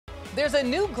There's a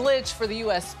new glitch for the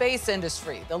U.S. space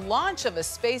industry. The launch of a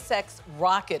SpaceX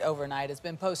rocket overnight has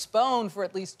been postponed for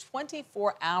at least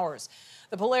 24 hours.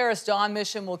 The Polaris Dawn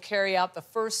mission will carry out the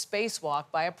first spacewalk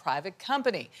by a private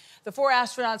company. The 4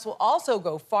 astronauts will also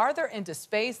go farther into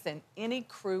space than any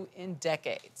crew in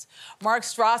decades. Mark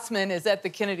Strassman is at the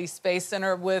Kennedy Space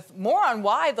Center with more on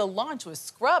why the launch was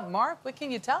scrubbed. Mark, what can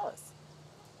you tell us?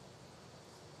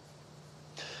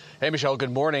 Hey, Michelle, good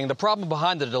morning. The problem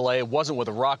behind the delay wasn't with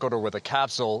a rocket or with a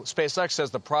capsule. SpaceX says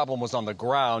the problem was on the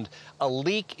ground, a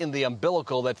leak in the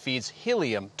umbilical that feeds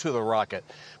helium to the rocket.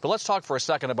 But let's talk for a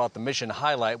second about the mission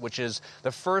highlight, which is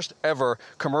the first ever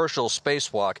commercial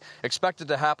spacewalk, expected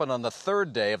to happen on the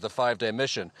 3rd day of the 5-day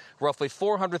mission. Roughly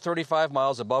 435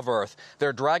 miles above Earth,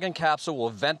 their Dragon capsule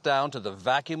will vent down to the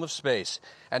vacuum of space.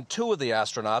 And 2 of the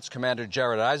astronauts, Commander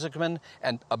Jared Isaacman,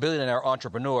 and a billionaire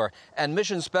entrepreneur, and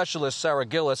mission specialist Sarah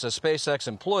Gillis, a SpaceX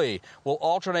employee, will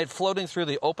alternate floating through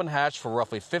the open hatch for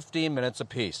roughly 15 minutes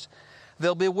apiece.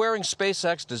 They'll be wearing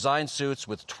SpaceX design suits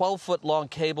with 12-foot-long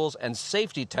cables and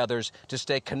safety tethers to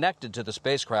stay connected to the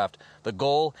spacecraft. The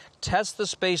goal, test the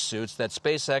spacesuits that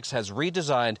SpaceX has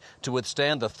redesigned to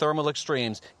withstand the thermal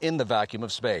extremes in the vacuum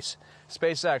of space.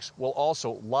 SpaceX will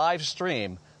also live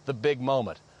stream the big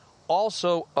moment.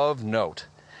 Also of note,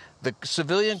 the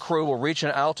civilian crew will reach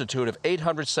an altitude of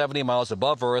 870 miles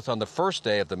above Earth on the first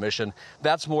day of the mission.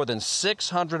 That's more than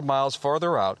 600 miles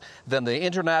farther out than the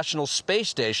International Space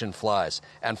Station flies,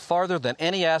 and farther than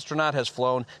any astronaut has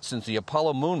flown since the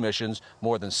Apollo moon missions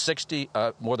more than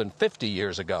 50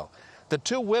 years ago. The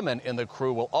 2 women in the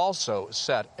crew will also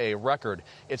set a record.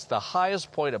 It's the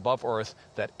highest point above Earth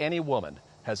that any woman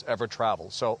has ever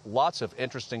traveled. So lots of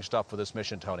interesting stuff for this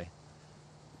mission, Tony.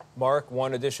 Mark,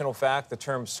 one additional fact, the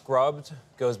term scrubbed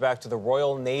goes back to the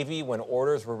Royal Navy when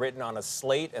orders were written on a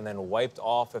slate and then wiped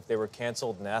off if they were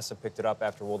canceled. NASA picked it up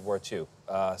after World War II.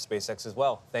 SpaceX as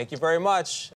well. Thank you very much.